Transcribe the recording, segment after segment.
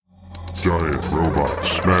Giant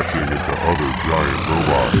robots smashing into other giant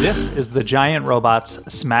robots. This is the Giant Robots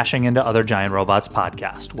Smashing into Other Giant Robots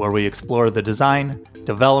podcast, where we explore the design,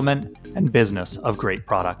 development, and business of great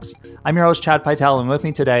products. I'm your host, Chad Pytel, and with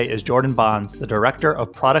me today is Jordan Bonds, the Director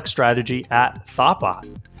of Product Strategy at Thoughtbot.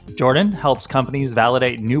 Jordan helps companies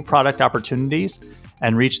validate new product opportunities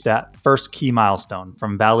and reach that first key milestone,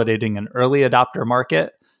 from validating an early adopter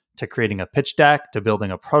market to creating a pitch deck to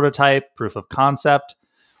building a prototype, proof of concept,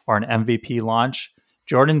 or an MVP launch.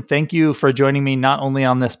 Jordan, thank you for joining me not only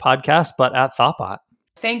on this podcast, but at Thoughtbot.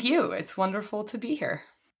 Thank you. It's wonderful to be here.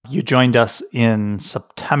 You joined us in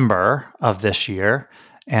September of this year,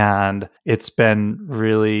 and it's been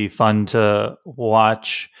really fun to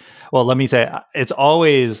watch. Well, let me say, it's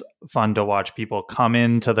always fun to watch people come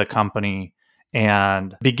into the company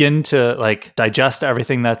and begin to digest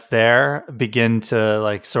everything that's there, begin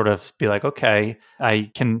to sort of be like, okay, I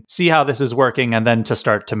can see how this is working, and then to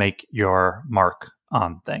start to make your mark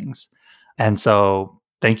on things. And so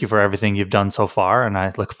thank you for everything you've done so far, and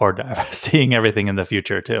I look forward to seeing everything in the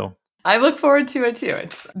future too. I look forward to it too.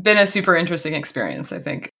 It's been a super interesting experience, I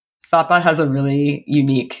think. Thoughtbot has a really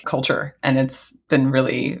unique culture, and it's been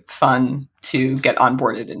really fun to get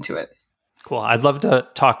onboarded into it. Cool. I'd love to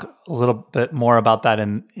talk a little bit more about that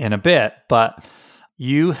in a bit, but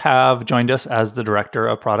you have joined us as the Director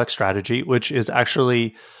of Product Strategy, which is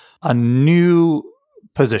actually a new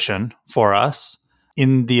position for us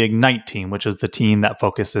in the Ignite team, which is the team that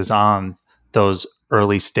focuses on those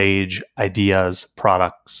early stage ideas,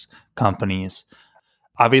 products, companies.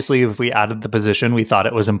 Obviously, if we added the position, we thought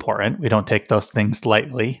it was important. We don't take those things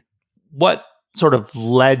lightly. What sort of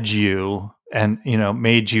led you and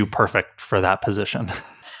made you perfect for that position?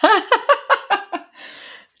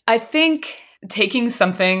 I think taking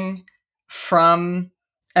something from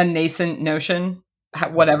a nascent notion,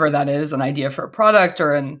 whatever that is, an idea for a product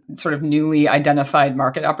or a sort of newly identified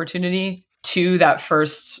market opportunity, to that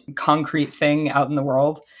first concrete thing out in the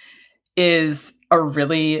world is a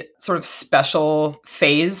really sort of special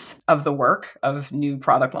phase of the work of new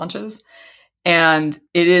product launches. And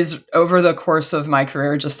it is, over the course of my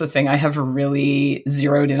career, just the thing I have really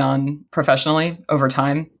zeroed in on professionally over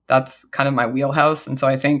time. That's kind of my wheelhouse. And so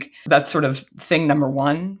I think that's sort of thing number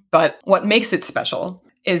one. But what makes it special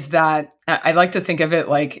is that I like to think of it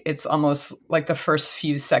like it's almost like the first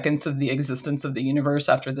few seconds of the existence of the universe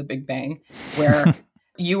after the Big Bang, where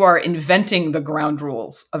you are inventing the ground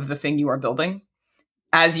rules of the thing you are building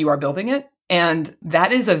as you are building it. And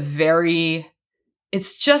that is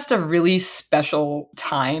it's just a really special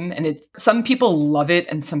time. And some people love it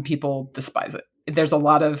and some people despise it. There's a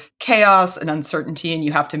lot of chaos and uncertainty, and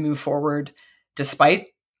you have to move forward despite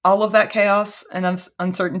all of that chaos and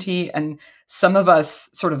uncertainty. And some of us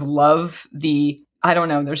sort of love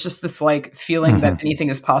there's just this feeling that anything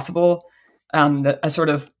is possible. A sort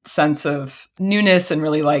of sense of newness and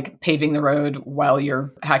really paving the road while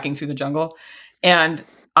you're hacking through the jungle. And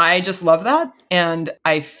I just love that. And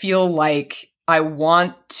I feel like I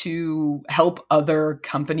want to help other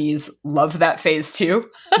companies love that phase too.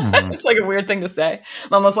 Mm-hmm. It's a weird thing to say.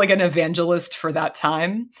 I'm almost like an evangelist for that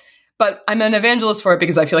time. But I'm an evangelist for it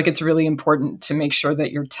because I feel like it's really important to make sure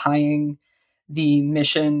that you're tying the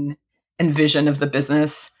mission and vision of the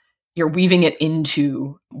business. You're weaving it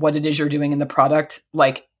into what it is you're doing in the product,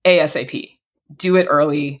 ASAP. Do it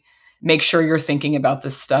early. Make sure you're thinking about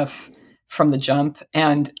this stuff from the jump.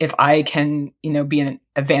 And if I can, be an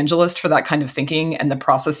evangelist for that kind of thinking and the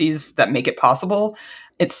processes that make it possible,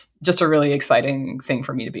 it's just a really exciting thing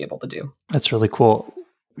for me to be able to do. That's really cool.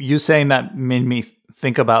 You saying that made me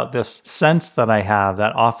think about this sense that I have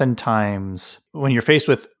that oftentimes when you're faced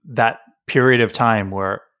with that period of time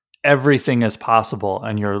where everything is possible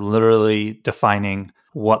and you're literally defining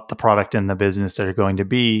what the product and the business are going to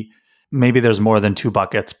be, maybe there's more than two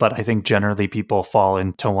buckets, but I think generally people fall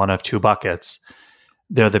into one of two buckets.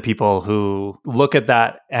 They're the people who look at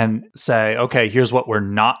that and say, okay, here's what we're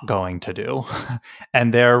not going to do.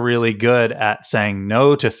 And they're really good at saying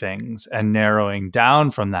no to things and narrowing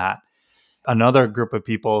down from that. Another group of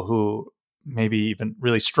people who maybe even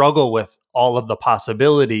really struggle with all of the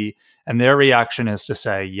possibility, and their reaction is to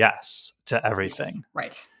say yes to everything. Yes.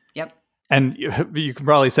 Right. Yep. And you can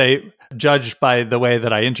probably say, judged by the way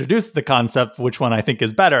that I introduced the concept, which one I think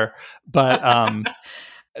is better. But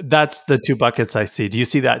that's the two buckets I see. Do you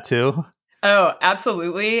see that too? Oh,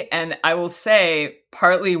 absolutely. And I will say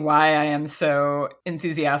partly why I am so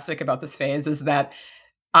enthusiastic about this phase is that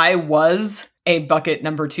I was a bucket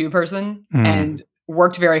number 2 person and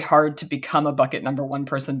worked very hard to become a bucket number 1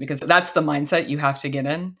 person, because that's the mindset you have to get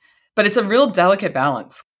in. But it's a real delicate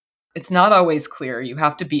balance. It's not always clear. You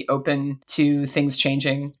have to be open to things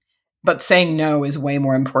changing. But saying no is way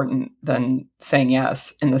more important than saying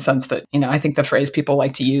yes, in the sense that, I think the phrase people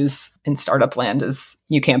like to use in startup land is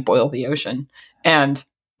you can't boil the ocean. And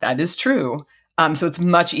that is true. So it's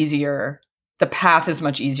much easier. The path is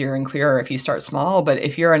much easier and clearer if you start small. But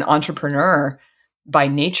if you're an entrepreneur by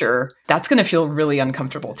nature, that's going to feel really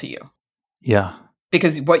uncomfortable to you. Yeah.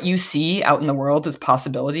 Because what you see out in the world is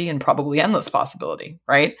possibility and probably endless possibility,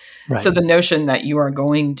 right? Right. So the notion that you are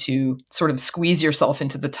going to sort of squeeze yourself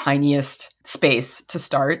into the tiniest space to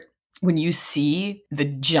start when you see the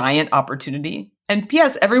giant opportunity, and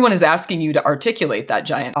P.S., everyone is asking you to articulate that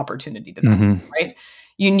giant opportunity to them, right?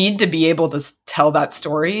 You need to be able to tell that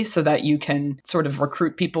story so that you can sort of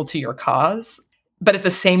recruit people to your cause. But at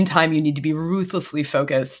the same time, you need to be ruthlessly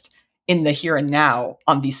focused in the here and now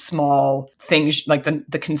on these small things, like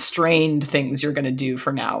the constrained things you're going to do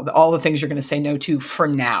for now, all the things you're going to say no to for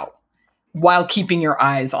now, while keeping your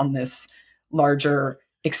eyes on this larger,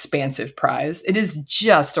 expansive prize. It is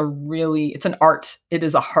just it's an art. It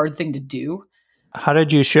is a hard thing to do. How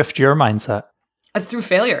did you shift your mindset? Through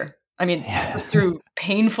failure. I mean, just through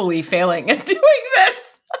painfully failing and doing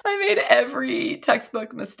this. I made every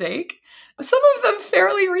textbook mistake, some of them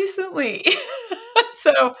fairly recently.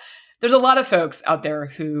 So there's a lot of folks out there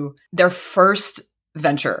who their first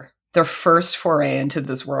venture, their first foray into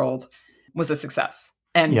this world was a success.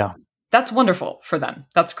 And that's wonderful for them.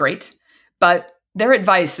 That's great. But their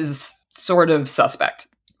advice is sort of suspect,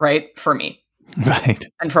 right? For me. Right.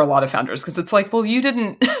 And for a lot of founders, because it's like, well, you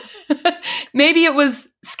didn't, maybe it was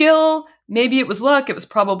skill, maybe it was luck. It was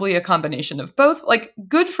probably a combination of both. Like,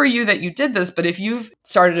 good for you that you did this. But if you've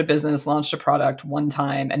started a business, launched a product one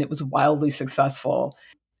time, and it was wildly successful,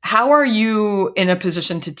 how are you in a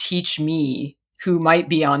position to teach me, who might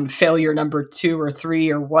be on failure number 2 or 3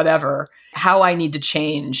 or whatever, how I need to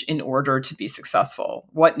change in order to be successful?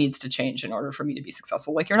 What needs to change in order for me to be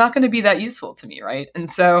successful? Like, you're not going to be that useful to me, right? And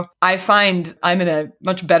so I find I'm in a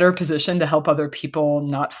much better position to help other people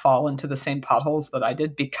not fall into the same potholes that I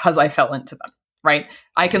did because I fell into them, right?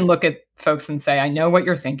 I can look at folks and say, I know what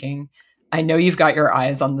you're thinking. I know you've got your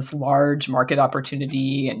eyes on this large market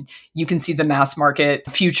opportunity and you can see the mass market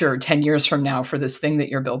future 10 years from now for this thing that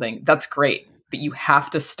you're building. That's great. But you have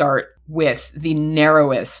to start with the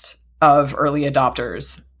narrowest of early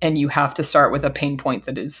adopters. And you have to start with a pain point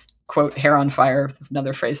that is, quote, hair on fire. That's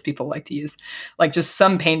another phrase people like to use. Like, just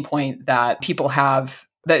some pain point that people have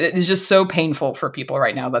that is just so painful for people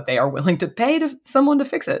right now that they are willing to pay to someone to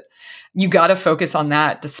fix it. You got to focus on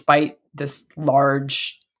that despite this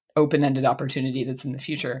large open-ended opportunity that's in the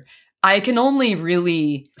future. I can only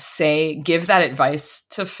really give that advice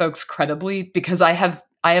to folks credibly because I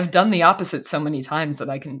have done the opposite so many times that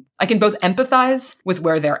I can both empathize with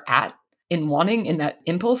where they're at in wanting, in that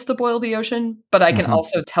impulse to boil the ocean, but I can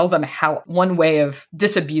also tell them how one way of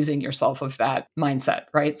disabusing yourself of that mindset,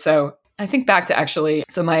 right? So I think back to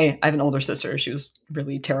I have an older sister. She was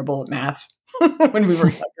really terrible at math when we were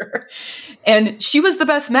younger. And she was the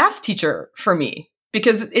best math teacher for me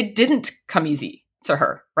because it didn't come easy to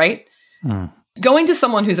her, right? Going to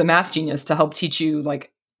someone who's a math genius to help teach you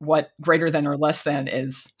like what greater than or less than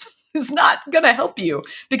is not going to help you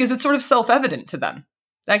because it's sort of self-evident to them.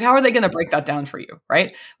 Like, how are they going to break that down for you,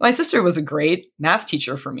 right? My sister was a great math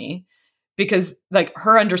teacher for me because like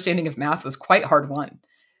her understanding of math was quite hard won.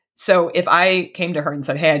 So if I came to her and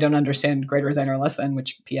said, hey, I don't understand greater than or less than,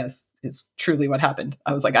 which PS is truly what happened.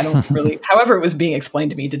 I was like, I don't really, however it was being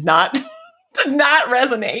explained to me did not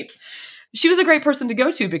resonate. She was a great person to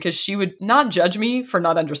go to because she would not judge me for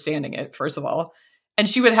not understanding it, first of all. And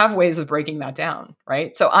she would have ways of breaking that down,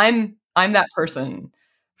 right? So I'm that person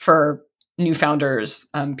for new founders,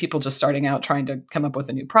 people just starting out trying to come up with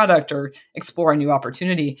a new product or explore a new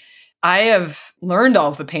opportunity. I have learned all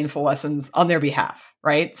of the painful lessons on their behalf,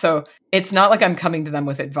 right? So it's not like I'm coming to them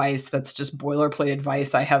with advice that's just boilerplate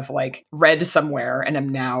advice I have like read somewhere and am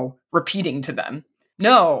now repeating to them.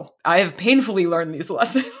 No, I have painfully learned these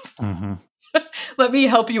lessons. Let me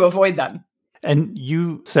help you avoid them. And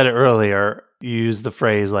you said it earlier, you used the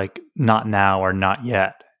phrase like not now or not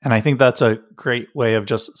yet. And I think that's a great way of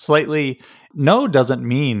just slightly, no doesn't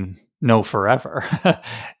mean no forever. It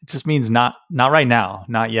just means not right now,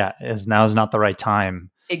 not yet. Now is not the right time.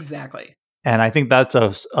 Exactly. And I think that's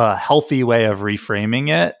a healthy way of reframing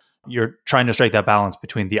it. You're trying to strike that balance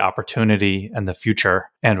between the opportunity and the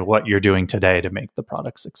future and what you're doing today to make the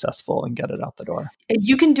product successful and get it out the door. And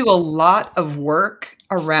you can do a lot of work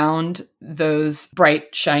around those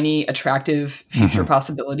bright, shiny, attractive future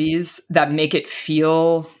possibilities that make it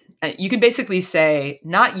feel, you can basically say,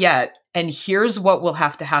 not yet, and here's what will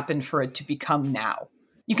have to happen for it to become now.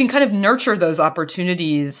 you can kind of nurture those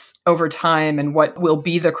opportunities over time and what will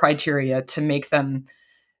be the criteria to make them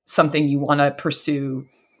something you want to pursue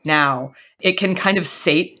now. It can kind of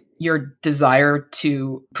sate your desire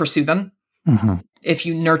to pursue them if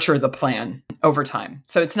you nurture the plan over time.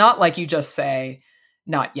 So it's not like you just say,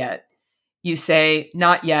 not yet. You say,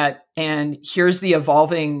 not yet, and here's the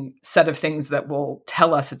evolving set of things that will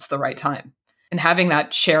tell us it's the right time. And having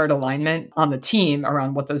that shared alignment on the team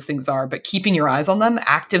around what those things are, but keeping your eyes on them,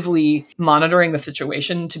 actively monitoring the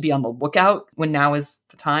situation to be on the lookout when now is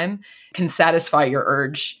the time, can satisfy your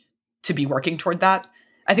urge to be working toward that.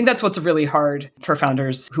 I think that's what's really hard for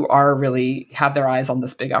founders who are really have their eyes on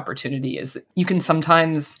this big opportunity, is that you can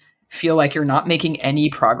sometimes feel like you're not making any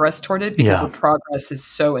progress toward it because the progress is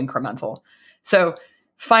so incremental. So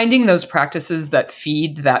finding those practices that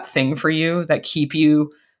feed that thing for you, that keep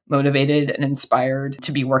you motivated and inspired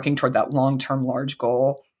to be working toward that long-term large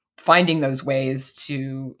goal, finding those ways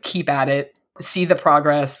to keep at it, see the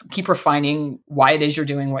progress, keep refining why it is you're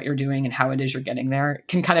doing what you're doing and how it is you're getting there,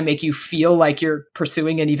 can kind of make you feel like you're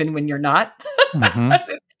pursuing it even when you're not,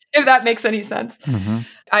 if that makes any sense.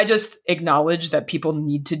 I just acknowledge that people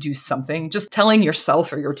need to do something. Just telling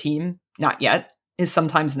yourself or your team, not yet, is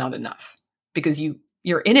sometimes not enough because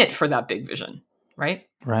you're in it for that big vision, right?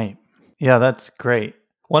 Right. Yeah, that's great.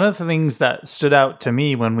 One of the things that stood out to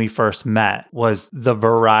me when we first met was the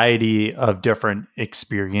variety of different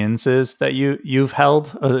experiences that you've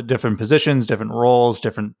held, different positions, different roles,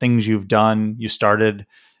 different things you've done. You started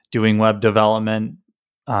doing web development.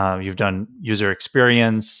 You've done user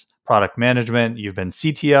experience, product management. You've been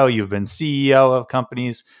CTO. You've been CEO of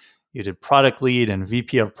companies. You did product lead and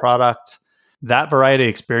VP of product. That variety of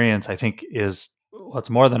experience, I think, is what's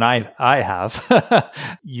more than I have.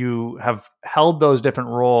 You have held those different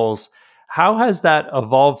roles. How has that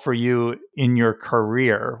evolved for you in your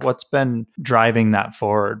career? What's been driving that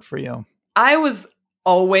forward for you? I was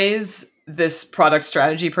always this product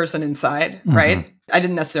strategy person inside, right? I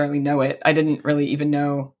didn't necessarily know it. I didn't really even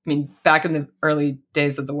know. I mean, back in the early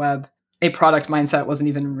days of the web, a product mindset wasn't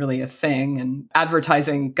even really a thing. And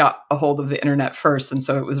advertising got a hold of the internet first. And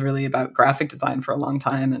so it was really about graphic design for a long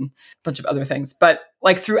time and a bunch of other things. But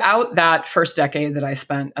like throughout that first decade that I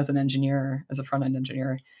spent as an engineer, as a front-end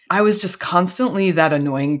engineer, I was just constantly that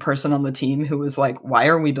annoying person on the team who was like, why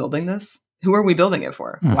are we building this? Who are we building it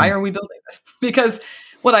for? Why are we building this? Because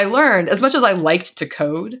what I learned, as much as I liked to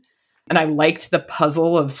code, and I liked the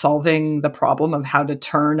puzzle of solving the problem of how to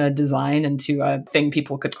turn a design into a thing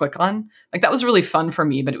people could click on. Like that was really fun for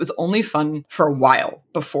me, but it was only fun for a while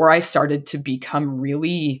before I started to become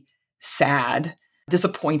really sad,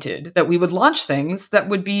 disappointed that we would launch things that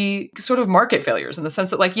would be sort of market failures in the sense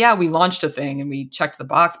that like, yeah, we launched a thing and we checked the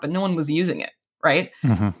box, but no one was using it, right?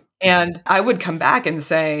 And I would come back and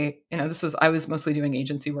say, I was mostly doing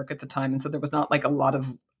agency work at the time. And so there was not like a lot of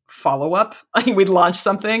follow-up. We'd launch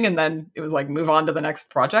something and then it was like, move on to the next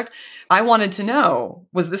project. I wanted to know,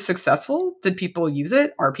 was this successful? Did people use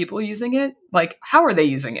it? Are people using it? Like, how are they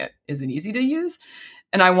using it? Is it easy to use?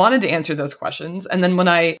 And I wanted to answer those questions. And then when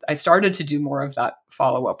I started to do more of that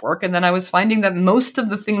follow-up work, and then I was finding that most of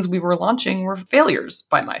the things we were launching were failures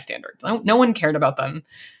by my standard. No one cared about them.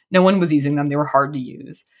 No one was using them. They were hard to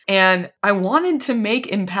use. And I wanted to make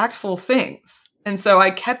impactful things. And so I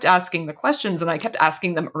kept asking the questions and I kept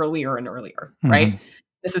asking them earlier and earlier, right?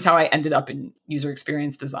 This is how I ended up in user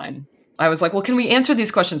experience design. I was like, well, can we answer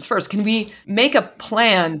these questions first? Can we make a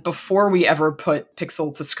plan before we ever put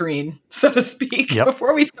pixel to screen, so to speak,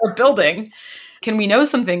 before we start building? Can we know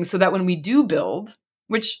some things so that when we do build,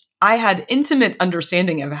 which I had intimate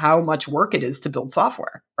understanding of how much work it is to build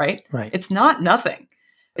software, right? It's not nothing.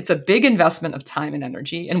 It's a big investment of time and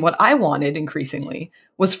energy. And what I wanted increasingly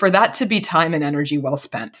was for that to be time and energy well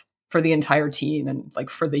spent for the entire team and like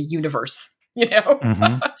for the universe,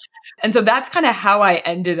 And so that's kind of how I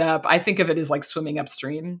ended up. I think of it as like swimming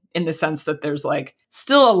upstream in the sense that there's like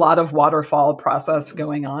still a lot of waterfall process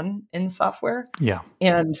going on in software.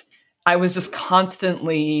 And I was just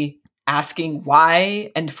constantly asking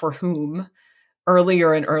why and for whom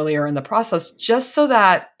earlier and earlier in the process, just so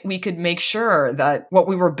that we could make sure that what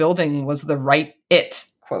we were building was the right it,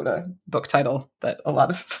 quote, a book title that a lot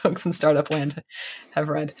of folks in startup land have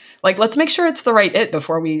read. Like, let's make sure it's the right it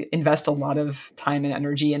before we invest a lot of time and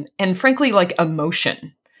energy and frankly, like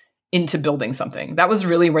emotion into building something. That was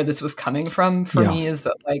really where this was coming from for me, is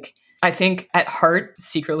that like, I think at heart,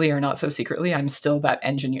 secretly or not so secretly, I'm still that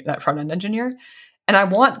engineer, that front-end engineer. And I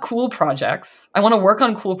want cool projects. I want to work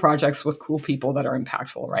on cool projects with cool people that are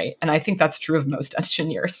impactful, right? And I think that's true of most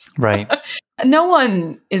engineers. Right. No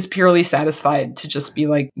one is purely satisfied to just be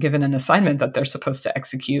like given an assignment that they're supposed to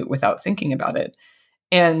execute without thinking about it.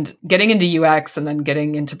 And getting into UX and then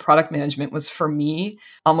getting into product management was for me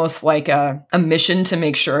almost like a mission to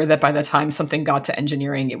make sure that by the time something got to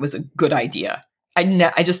engineering, it was a good idea.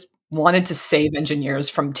 I just wanted to save engineers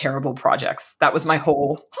from terrible projects. That was my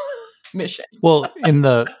whole mission. Well, in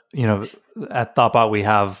the, at Thoughtbot, we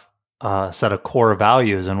have a set of core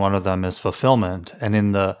values, and one of them is fulfillment. And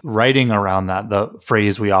in the writing around that, the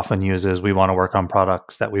phrase we often use is we want to work on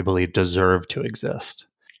products that we believe deserve to exist.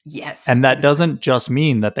 Yes. And that doesn't just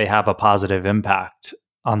mean that they have a positive impact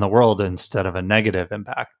on the world instead of a negative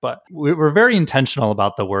impact, but we're very intentional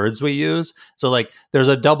about the words we use. So like there's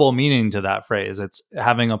a double meaning to that phrase. It's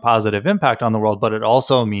having a positive impact on the world, but it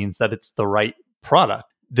also means that it's the right product.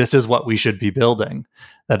 This is what we should be building,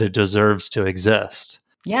 that it deserves to exist.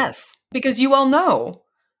 Yes, because you all know,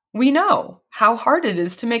 we know how hard it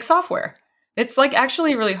is to make software. It's like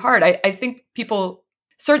actually really hard. I think people,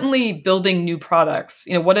 certainly building new products,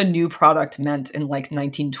 what a new product meant in like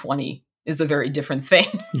 1920 is a very different thing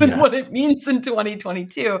than what it means in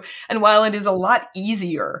 2022. And while it is a lot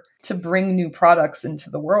easier to bring new products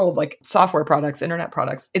into the world, like software products, internet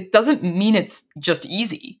products, it doesn't mean it's just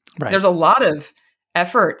easy. Right. There's a lot of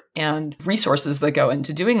effort and resources that go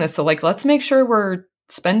into doing this. So like, let's make sure we're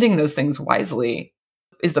spending those things wisely.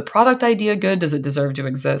 Is the product idea good? Does it deserve to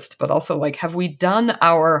exist? But also like, have we done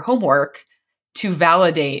our homework to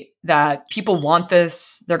validate that people want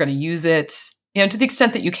this, they're going to use it, to the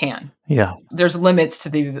extent that you can. Yeah. There's limits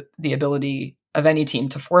to the ability of any team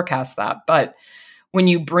to forecast that. But when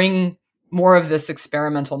you bring more of this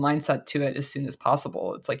experimental mindset to it as soon as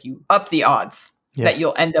possible, it's like you up the odds that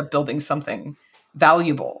you'll end up building something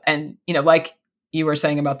valuable. And, like you were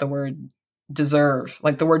saying about the word deserve,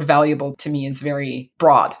 like the word valuable to me is very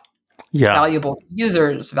broad. Yeah. Valuable to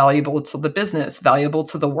users, valuable to the business, valuable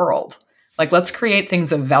to the world. Like, let's create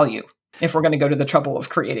things of value if we're going to go to the trouble of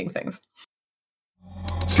creating things.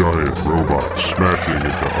 Giant robots smashing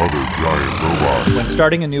into other giant robots. When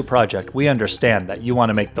starting a new project, we understand that you want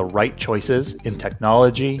to make the right choices in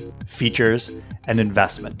technology, features, and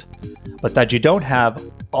investment, but that you don't have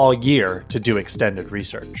all year to do extended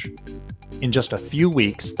research. In just a few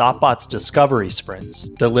weeks, Thoughtbot's discovery sprints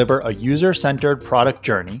deliver a user-centered product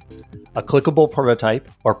journey, a clickable prototype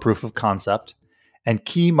or proof of concept, and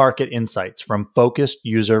key market insights from focused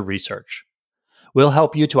user research. We'll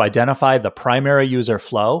help you to identify the primary user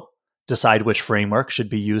flow, decide which framework should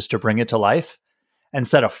be used to bring it to life, and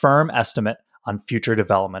set a firm estimate on future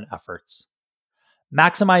development efforts.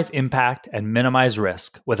 Maximize impact and minimize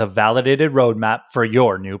risk with a validated roadmap for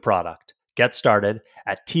your new product. Get started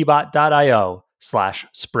at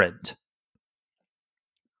tbot.io/sprint.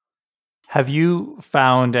 Have you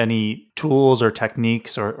found any tools or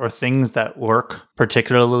techniques or things that work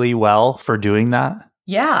particularly well for doing that?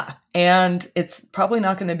 Yeah. And it's probably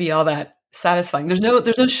not going to be all that satisfying. There's no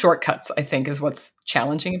shortcuts, I think, is what's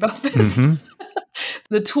challenging about this. Mm-hmm.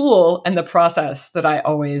 The tool and the process that I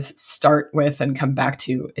always start with and come back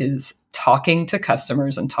to is talking to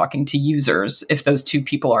customers and talking to users if those two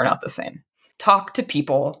people are not the same. Talk to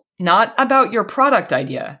people, not about your product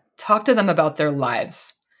idea. Talk to them about their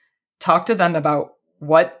lives. Talk to them about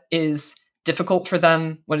what is difficult for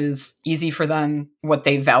them, what is easy for them, what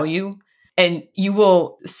they value. And you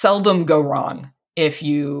will seldom go wrong if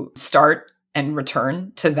you start and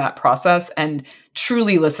return to that process and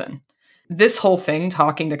truly listen. This whole thing,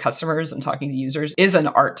 talking to customers and talking to users, is an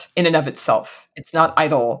art in and of itself. It's not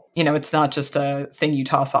idle. It's not just a thing you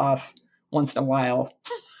toss off once in a while.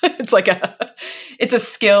 It's a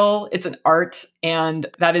skill, it's an art, and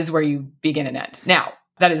that is where you begin and end. Now,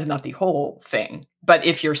 that is not the whole thing. But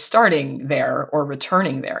if you're starting there or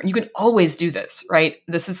returning there, and you can always do this, right?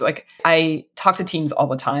 This is like, I talk to teams all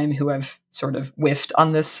the time who have sort of whiffed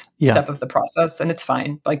on this step of the process, and it's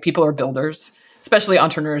fine. Like, people are builders, especially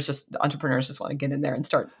entrepreneurs just want to get in there and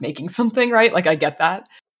start making something, right? Like, I get that.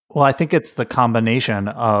 Well, I think it's the combination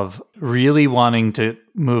of really wanting to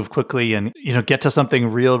move quickly and, get to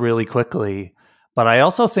something really quickly. But I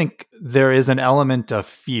also think there is an element of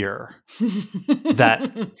fear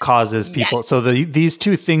that causes people. Yes. So these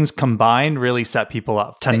two things combined really set people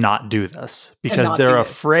up to not do this because they're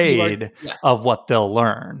afraid of what they'll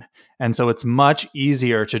learn. And so it's much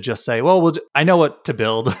easier to just say, well, I know what to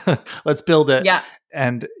build. Let's build it. Yeah.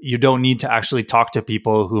 And you don't need to actually talk to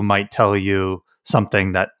people who might tell you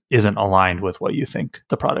something that isn't aligned with what you think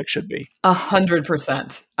the product should be.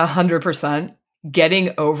 100%. 100%.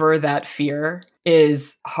 Getting over that fear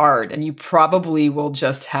is hard, and you probably will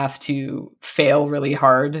just have to fail really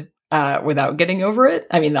hard without getting over it.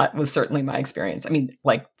 I mean, that was certainly my experience. I mean,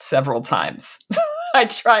 like several times I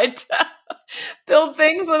tried to build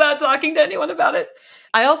things without talking to anyone about it.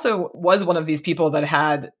 I also was one of these people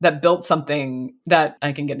that built something that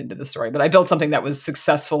I can get into the story, but I built something that was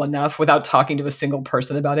successful enough without talking to a single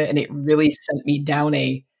person about it. And it really sent me down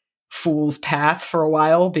a fool's path for a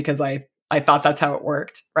while because I thought that's how it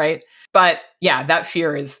worked. Right. But yeah, that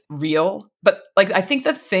fear is real. But like, I think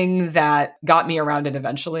the thing that got me around it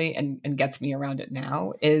eventually and gets me around it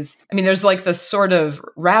now is, I mean, there's like the sort of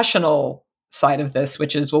rational side of this,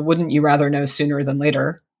 which is, well, wouldn't you rather know sooner than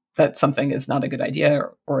later that something is not a good idea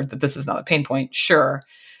or that this is not a pain point? Sure.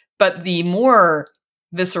 But the more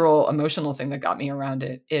visceral, emotional thing that got me around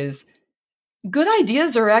it is good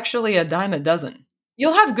ideas are actually a dime a dozen.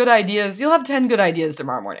 You'll have good ideas. You'll have 10 good ideas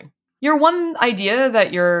tomorrow morning. Your one idea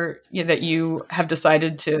that you have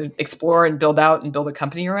decided to explore and build out and build a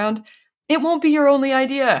company around, it won't be your only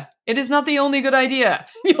idea. It is not the only good idea.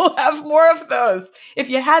 You'll have more of those. If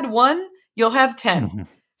you had one, you'll have 10. Mm-hmm.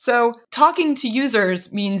 So talking to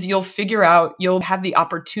users means you'll have the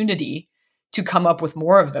opportunity to come up with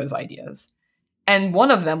more of those ideas. And one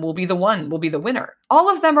of them will be the winner. All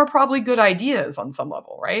of them are probably good ideas on some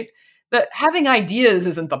level, right? That having ideas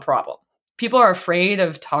isn't the problem. People are afraid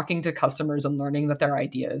of talking to customers and learning that their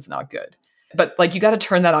idea is not good. But like, you got to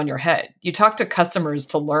turn that on your head. You talk to customers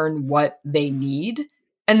to learn what they need,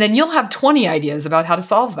 and then you'll have 20 ideas about how to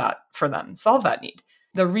solve that for them, solve that need.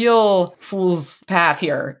 The real fool's path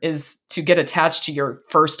here is to get attached to your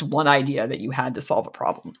first one idea that you had to solve a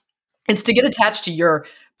problem. It's to get attached to your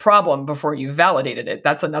problem before you validated it.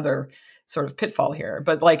 That's another sort of pitfall here.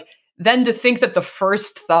 But like, then to think that the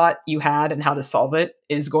first thought you had and how to solve it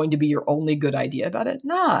is going to be your only good idea about it.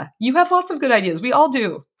 Nah, you have lots of good ideas. We all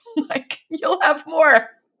do. Like, you'll have more.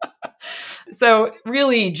 So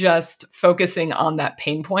really just focusing on that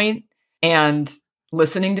pain point and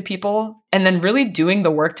listening to people and then really doing the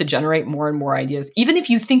work to generate more and more ideas. Even if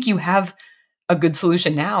you think you have a good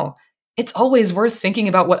solution now, it's always worth thinking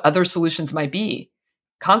about what other solutions might be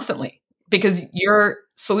constantly, because your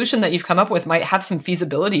solution that you've come up with might have some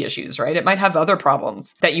feasibility issues, right? It might have other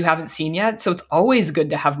problems that you haven't seen yet. So it's always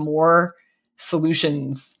good to have more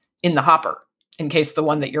solutions in the hopper in case the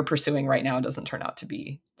one that you're pursuing right now doesn't turn out to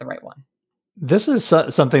be the right one. This is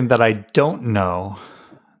something that I don't know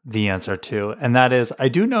the answer to. And that is, I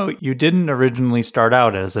do know you didn't originally start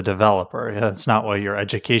out as a developer. That's not what your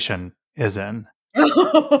education is in.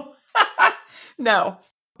 No.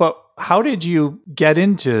 But how did you get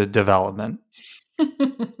into development?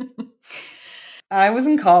 I was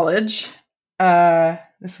in college.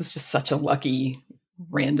 This was just such a lucky,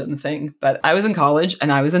 random thing. But I was in college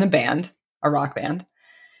and I was in a band, a rock band.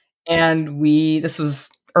 And this was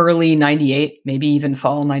early 98, maybe even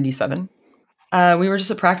fall 97. We were just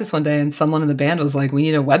at practice one day and someone in the band was like, we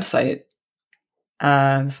need a website.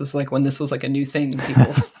 This was like when this was like a new thing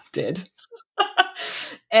people did.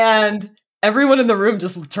 And everyone in the room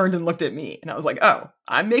just turned and looked at me. And I was like, oh,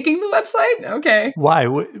 I'm making the website? Okay. Why?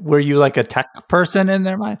 Were you like a tech person in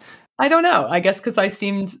their mind? I don't know. I guess because I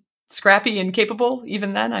seemed scrappy and capable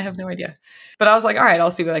even then. I have no idea. But I was like, all right, I'll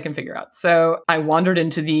see what I can figure out. So I wandered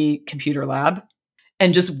into the computer lab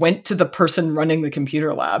and just went to the person running the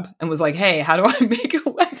computer lab and was like, hey, how do I make a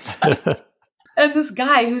website? And this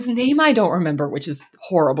guy whose name I don't remember, which is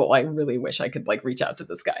horrible. I really wish I could like reach out to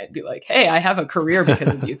this guy and be like, hey, I have a career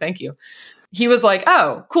because of you. Thank you. He was like,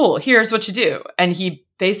 oh, cool. Here's what you do. And he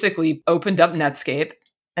basically opened up Netscape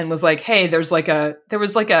and was like, hey, there was like a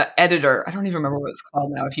editor. I don't even remember what it's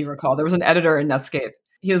called now, if you recall. There was an editor in Netscape.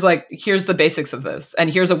 He was like, here's the basics of this. And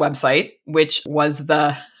here's a website, which was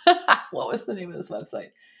what was the name of this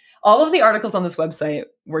website? All of the articles on this website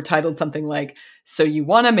were titled something like, so you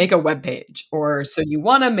want to make a web page, or so you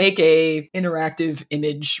want to make a interactive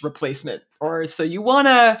image replacement, or so you want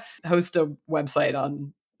to host a website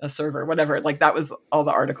on a server, whatever. Like, that was all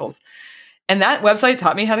the articles. And that website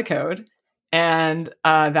taught me how to code. And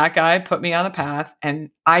that guy put me on a path.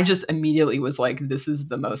 And I just immediately was like, this is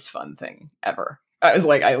the most fun thing ever. I was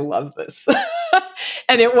like, I love this.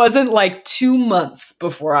 And it wasn't like 2 months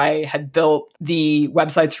before I had built the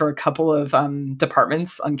websites for a couple of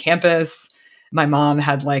departments on campus. My mom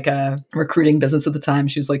had like a recruiting business at the time.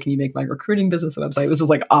 She was like, can you make my recruiting business a website? It was just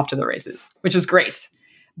like off to the races, which was great.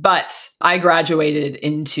 But I graduated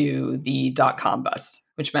into the .com bust,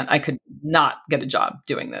 which meant I could not get a job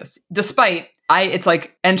doing this. Despite it's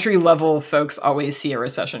like entry level folks always see a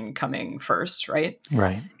recession coming first, right?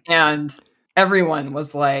 Right. And everyone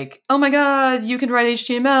was like, oh my God, you can write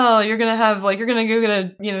HTML. You're going to go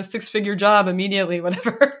get a 6-figure job immediately,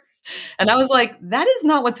 whatever. And I was like, that is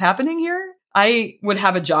not what's happening here. I would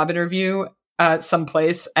have a job interview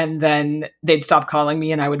someplace and then they'd stop calling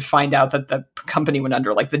me and I would find out that the company went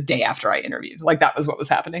under like the day after I interviewed. Like, that was what was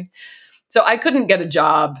happening. So I couldn't get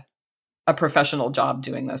a professional job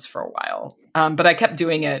doing this for a while. But I kept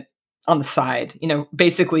doing it on the side,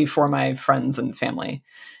 basically for my friends and family,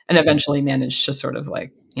 and eventually managed to sort of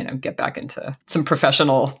like, get back into some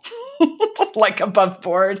professional, like above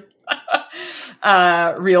board,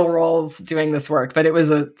 real roles doing this work. But it was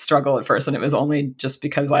a struggle at first. And it was only just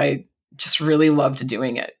because I just really loved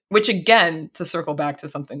doing it, which again, to circle back to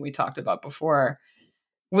something we talked about before,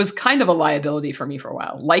 was kind of a liability for me for a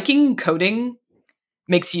while. Liking coding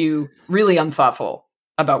makes you really unthoughtful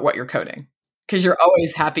about what you're coding because you're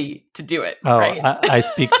always happy to do it. Oh, right? I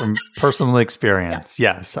speak from personal experience.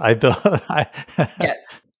 Yeah. Yes, I built. Yes.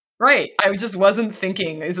 Right. I just wasn't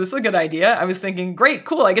thinking, is this a good idea? I was thinking, great,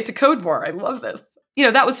 cool. I get to code more. I love this.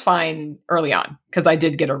 That was fine early on because I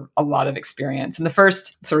did get a lot of experience. And the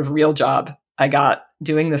first sort of real job I got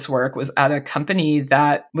doing this work was at a company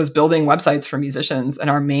that was building websites for musicians. And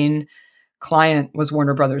our main client was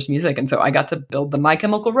Warner Brothers Music. And so I got to build the My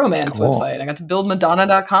Chemical Romance website. I got to build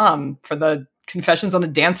Madonna.com for the Confessions on a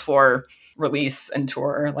Dance Floor release and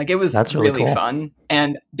tour. Like it was really cool. Fun.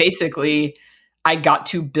 And basically I got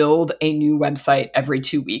to build a new website every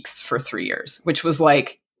 2 weeks for 3 years, which was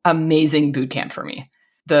like amazing boot camp for me.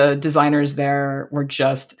 The designers there were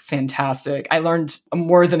just fantastic. I learned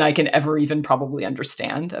more than I can ever even probably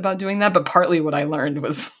understand about doing that. But partly what I learned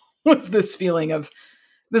was this feeling of,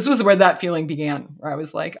 this was where that feeling began, where I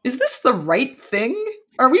was like, is this the right thing?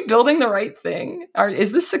 Are we building the right thing?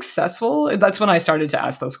 Is this successful? That's when I started to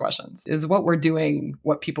ask those questions. Is what we're doing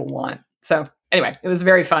what people want? So anyway, it was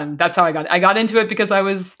very fun. That's how I got into it because I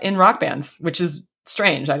was in rock bands, which is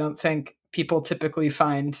strange. I don't think people typically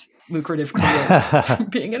find lucrative careers from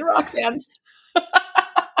being in rock bands.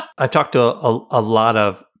 I've talked to a lot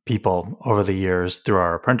of people over the years through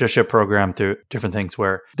our apprenticeship program, through different things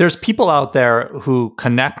where there's people out there who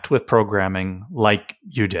connect with programming like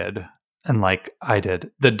you did and like I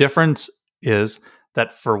did. The difference is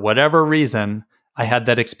that for whatever reason, I had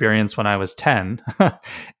that experience when I was 10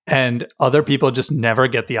 and other people just never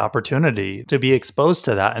get the opportunity to be exposed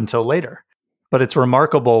to that until later. But it's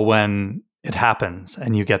remarkable when it happens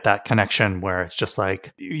and you get that connection where it's just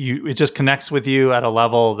like it just connects with you at a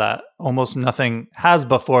level that almost nothing has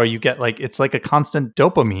before. You get like, it's like a constant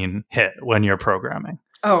dopamine hit when you're programming.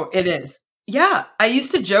 Oh, it is. Yeah. I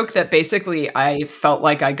used to joke that basically I felt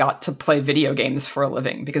like I got to play video games for a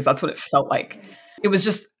living because that's what it felt like. It was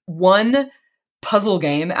just one puzzle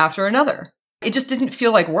game after another. It just didn't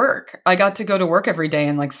feel like work. I got to go to work every day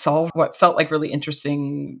and like solve what felt like really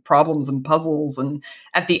interesting problems and puzzles. And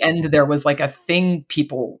at the end, there was like a thing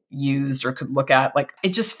people used or could look at. Like it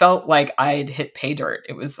just felt like I'd hit pay dirt.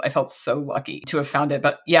 I felt so lucky to have found it.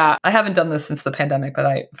 But yeah, I haven't done this since the pandemic,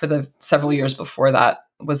 but for the several years before that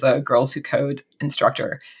was a Girls Who Code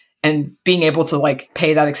instructor. And being able to like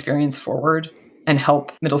pay that experience forward and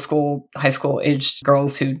help middle school, high school aged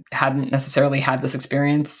girls who hadn't necessarily had this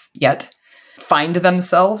experience yet find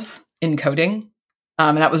themselves in coding.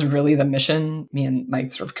 And that was really the mission. Me and my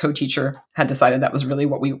sort of co-teacher had decided that was really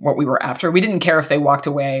what we were after. We didn't care if they walked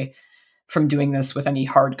away from doing this with any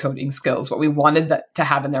hard coding skills. What we wanted to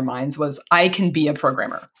have in their minds was, I can be a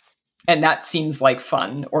programmer. And that seems like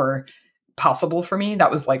fun or possible for me.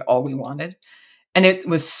 That was like all we wanted. And it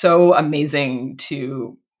was so amazing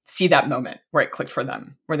to see that moment where it clicked for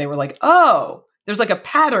them, where they were like, oh, there's like a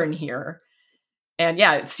pattern here. And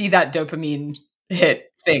yeah, see that dopamine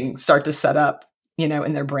hit thing start to set up,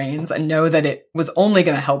 in their brains and know that it was only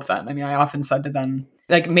going to help them. I mean, I often said to them,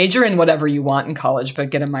 like, major in whatever you want in college,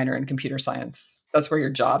 but get a minor in computer science. That's where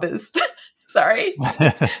your job is. Sorry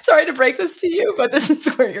to break this to you, but this is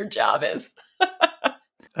where your job is.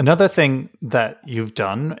 Another thing that you've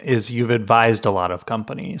done is you've advised a lot of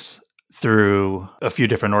companies through a few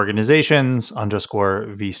different organizations,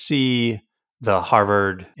 _VC, the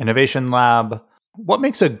Harvard Innovation Lab. What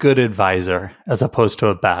makes a good advisor as opposed to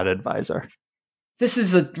a bad advisor? This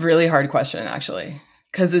is a really hard question, actually,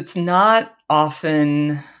 because it's not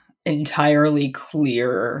often entirely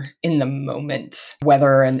clear in the moment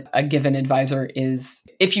whether a given advisor is,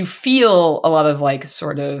 if you feel a lot of like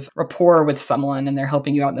sort of rapport with someone and they're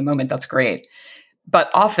helping you out in the moment, that's great.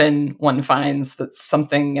 But often one finds that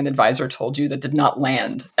something an advisor told you that did not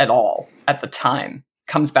land at all at the time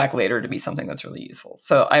comes back later to be something that's really useful.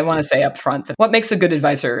 So I want to say up front that what makes a good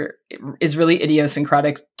advisor is really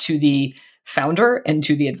idiosyncratic to the founder and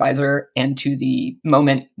to the advisor and to the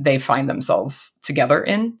moment they find themselves together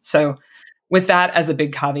in. So with that as a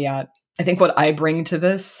big caveat, I think what I bring to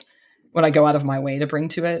this, what I go out of my way to bring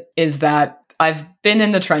to it, is that I've been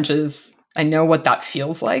in the trenches. I know what that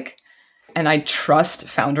feels like. And I trust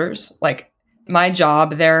founders. Like, My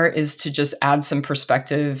job there is to just add some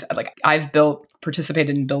perspective. Like I've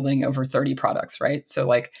participated in building over 30 products, right? So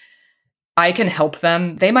like I can help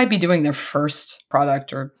them. They might be doing their first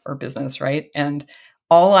product or business, right? And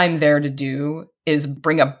all I'm there to do is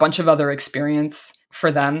bring a bunch of other experience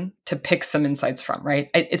for them to pick some insights from, right?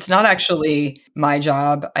 It's not actually my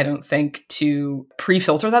job, I don't think, to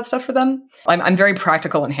pre-filter that stuff for them. I'm very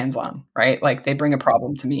practical and hands-on, right? Like they bring a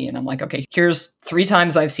problem to me and I'm like, okay, here's 3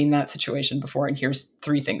 times I've seen that situation before and here's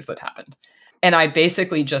 3 things that happened. And I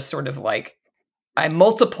basically just sort of like, I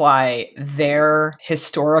multiply their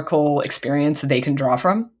historical experience they can draw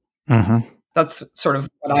from. Mm-hmm. That's sort of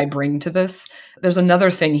what I bring to this. There's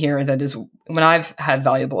another thing here that is when I've had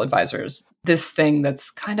valuable advisors, this thing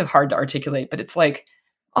that's kind of hard to articulate, but it's like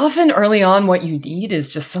often early on, what you need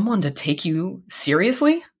is just someone to take you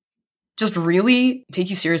seriously, just really take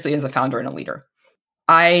you seriously as a founder and a leader.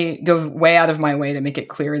 I go way out of my way to make it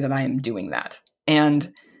clear that I am doing that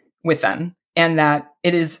and with them, and that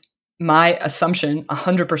it is my assumption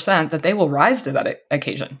 100% that they will rise to that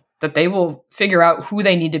occasion, that they will figure out who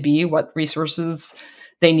they need to be, what resources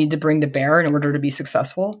they need to bring to bear in order to be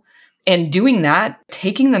successful. And doing that,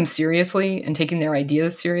 taking them seriously and taking their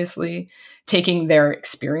ideas seriously, taking their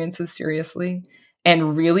experiences seriously,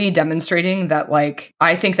 and really demonstrating that, like,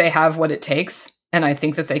 I think they have what it takes and I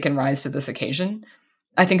think that they can rise to this occasion,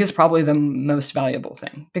 I think is probably the most valuable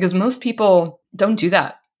thing. Because most people don't do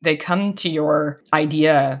that. They come to your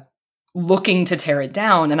idea looking to tear it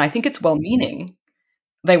down. And I think it's well-meaning.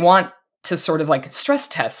 They want to sort of like stress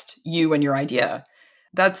test you and your idea.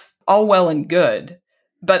 That's all well and good.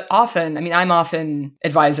 But often, I mean, I'm often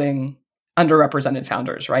advising underrepresented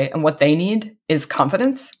founders, right? And what they need is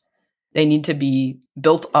confidence. They need to be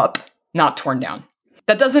built up, not torn down.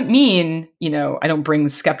 That doesn't mean, I don't bring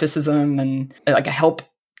skepticism and like I help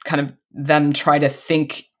kind of them try to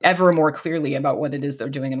think ever more clearly about what it is they're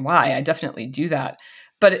doing and why. I definitely do that.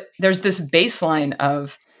 But there's this baseline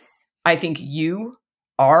of, I think you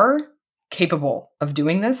are capable of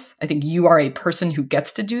doing this. I think you are a person who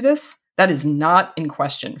gets to do this. That is not in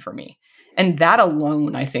question for me. And that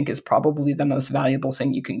alone, I think, is probably the most valuable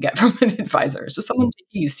thing you can get from an advisor, is just someone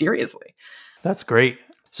taking you seriously. That's great.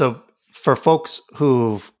 So for folks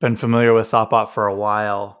who've been familiar with Thoughtbot for a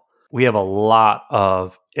while, we have a lot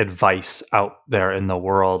of advice out there in the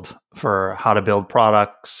world for how to build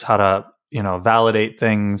products, how to validate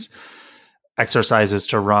things, exercises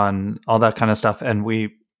to run, all that kind of stuff. And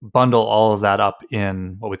we bundle all of that up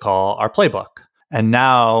in what we call our playbook. And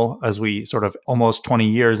now, as we sort of almost 20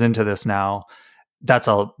 years into this now, that's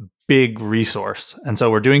a big resource. And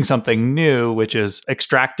so we're doing something new, which is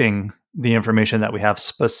extracting the information that we have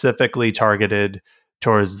specifically targeted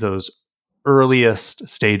towards those earliest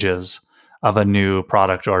stages of a new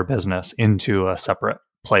product or business into a separate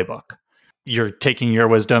playbook. You're taking your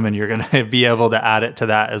wisdom and you're going to be able to add it to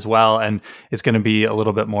that as well. And it's going to be a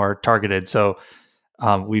little bit more targeted. So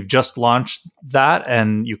we've just launched that,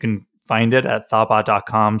 and you can find it at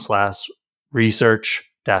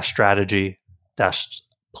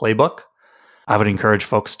thoughtbot.com/research-strategy-playbook. I would encourage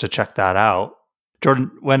folks to check that out. Jordan,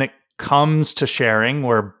 when it comes to sharing,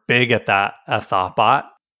 we're big at that at Thoughtbot,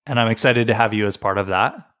 and I'm excited to have you as part of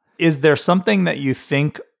that. Is there something that you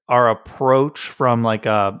think our approach from like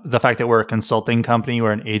the fact that we're a consulting company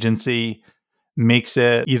or an agency makes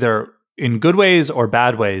it either in good ways or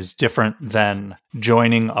bad ways different than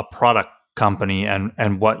joining a product company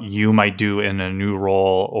and what you might do in a new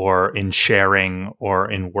role or in sharing or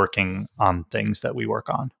in working on things that we work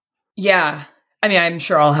on? Yeah. I mean, I'm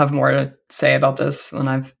sure I'll have more to say about this when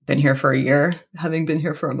I've been here for a year. Having been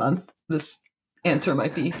here for a month, this answer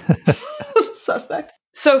might be suspect.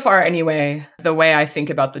 So far, anyway, the way I think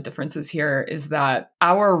about the differences here is that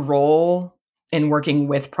our role in working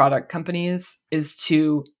with product companies is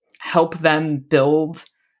to help them build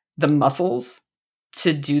the muscles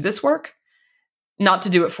to do this work, not to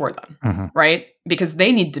do it for them, right? Because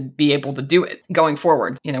they need to be able to do it going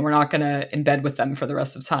forward. We're not going to embed with them for the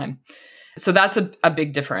rest of time. So that's a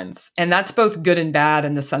big difference. And that's both good and bad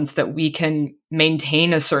in the sense that we can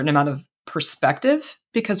maintain a certain amount of perspective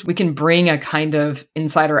because we can bring a kind of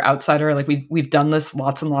insider outsider. Like we've done this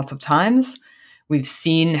lots and lots of times. We've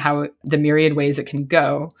seen how the myriad ways it can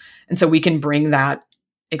go. And so we can bring that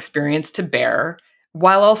experience to bear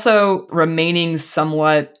while also remaining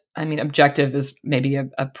somewhat, objective is maybe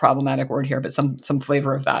a problematic word here, but some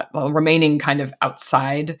flavor of that, while remaining kind of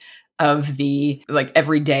outside of the like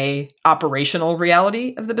everyday operational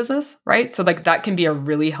reality of the business, right? So like that can be a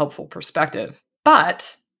really helpful perspective.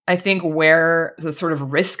 But I think where the sort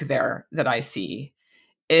of risk there that I see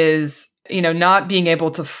is, not being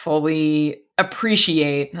able to fully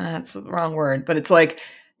appreciate, that's the wrong word, but it's like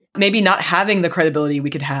maybe not having the credibility we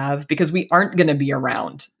could have because we aren't going to be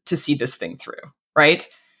around to see this thing through, right?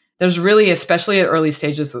 There's really, especially at early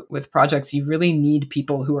stages with projects, you really need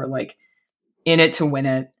people who are like in it to win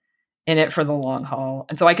it, in it for the long haul.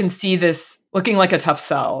 And so I can see this looking like a tough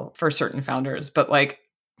sell for certain founders, but like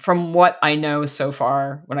from what I know so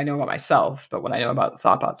far, what I know about myself, but what I know about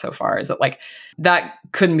Thoughtbot so far is that like that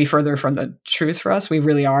couldn't be further from the truth for us. We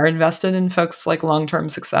really are invested in folks' like long-term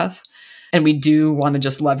success. And we do want to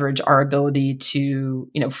just leverage our ability to,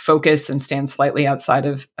 focus and stand slightly outside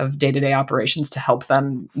of day-to-day operations to help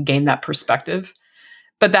them gain that perspective.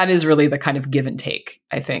 But that is really the kind of give and take,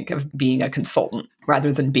 I think, of being a consultant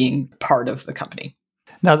rather than being part of the company.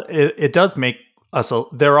 Now, it does make us,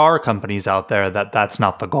 there are companies out there that's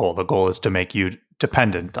not the goal. The goal is to make you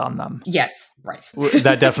dependent on them. Yes, right.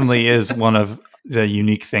 That definitely is one of the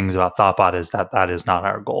unique things about Thoughtbot is that is not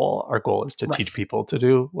our goal. Our goal is to teach people to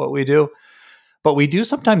do what we do. But we do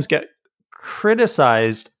sometimes get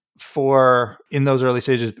criticized for, in those early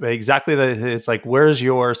stages, exactly that. It's like, where's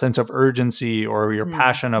your sense of urgency or your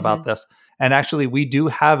passion about this? And actually, we do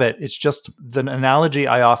have it. It's just the analogy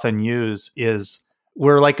I often use is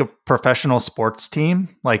we're like a professional sports team.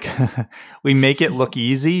 Like we make it look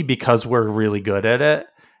easy because we're really good at it.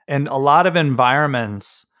 And a lot of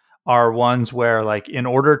environments are ones where like, in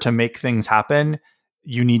order to make things happen,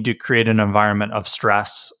 you need to create an environment of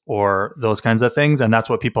stress or those kinds of things. And that's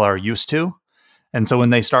what people are used to. And so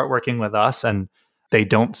when they start working with us and they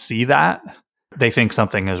don't see that, they think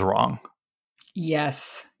something is wrong.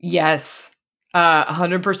 Yes.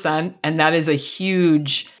 100%. And that is a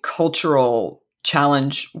huge cultural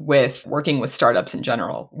challenge with working with startups in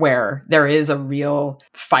general, where there is a real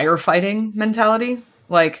firefighting mentality.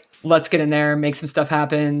 Like, let's get in there, make some stuff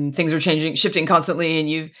happen. Things are changing, shifting constantly, and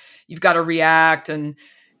you've got to react. And,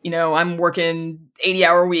 I'm working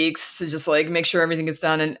 80-hour weeks to just like make sure everything gets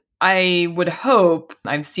done. And I would hope,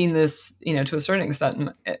 I've seen this, to a certain extent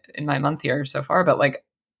in my month here so far, but like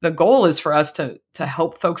the goal is for us to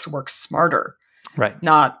help folks work smarter, right?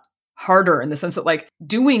 Not harder, in the sense that like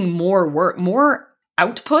doing more work, more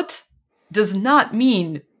output does not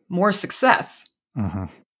mean more success. Mm-hmm.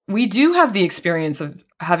 We do have the experience of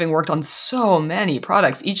having worked on so many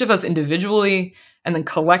products, each of us individually and then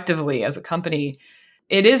collectively as a company.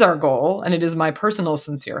 It is our goal, and it is my personal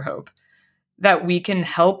sincere hope, that we can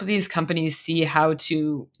help these companies see how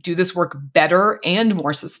to do this work better and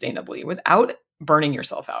more sustainably without burning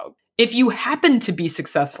yourself out. If you happen to be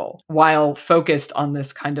successful while focused on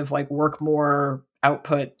this kind of like work more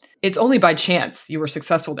output, it's only by chance you were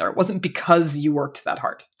successful there. It wasn't because you worked that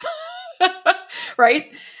hard,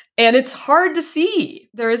 right? And it's hard to see.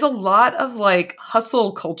 There is a lot of like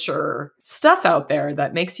hustle culture stuff out there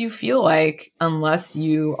that makes you feel like unless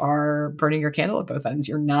you are burning your candle at both ends,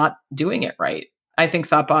 you're not doing it right. I think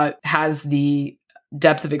Thoughtbot has the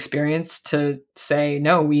depth of experience to say,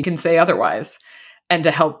 no, we can say otherwise, and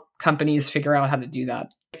to help companies figure out how to do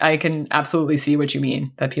that. I can absolutely see what you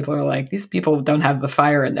mean, that people are like, these people don't have the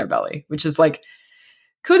fire in their belly, which is like,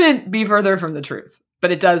 couldn't be further from the truth.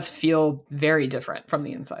 But it does feel very different from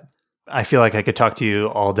the inside. I feel like I could talk to you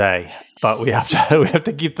all day, but we have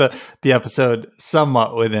to keep the episode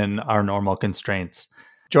somewhat within our normal constraints.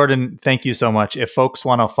 Jordan, thank you so much. If folks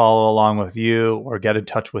want to follow along with you or get in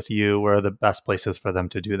touch with you, where are the best places for them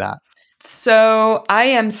to do that? So I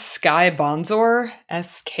am Skye Bondsor,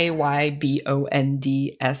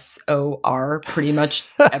 SKYBONDSOR, pretty much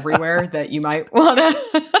everywhere that you might want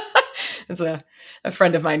to. It's a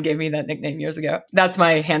friend of mine gave me that nickname years ago. That's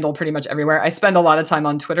my handle pretty much everywhere. I spend a lot of time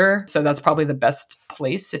on Twitter, so that's probably the best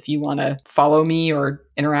place if you want to follow me or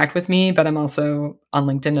interact with me. But I'm also on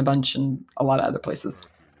LinkedIn a bunch and a lot of other places.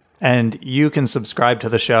 And you can subscribe to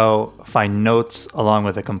the show, find notes along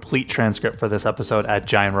with a complete transcript for this episode at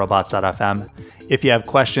giantrobots.fm. If you have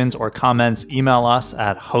questions or comments, email us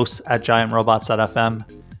at hosts@giantrobots.fm.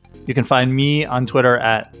 You can find me on Twitter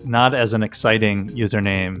at not as an exciting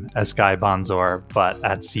username as Skye Bondsor, but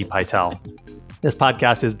at CPytel. This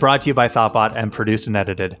podcast is brought to you by Thoughtbot and produced and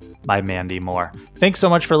edited by Mandy Moore. Thanks so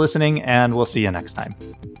much for listening, and we'll see you next time.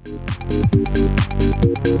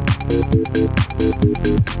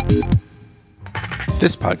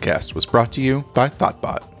 This podcast was brought to you by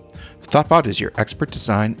Thoughtbot. Thoughtbot is your expert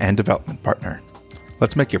design and development partner.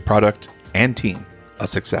 Let's make your product and team a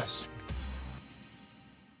success.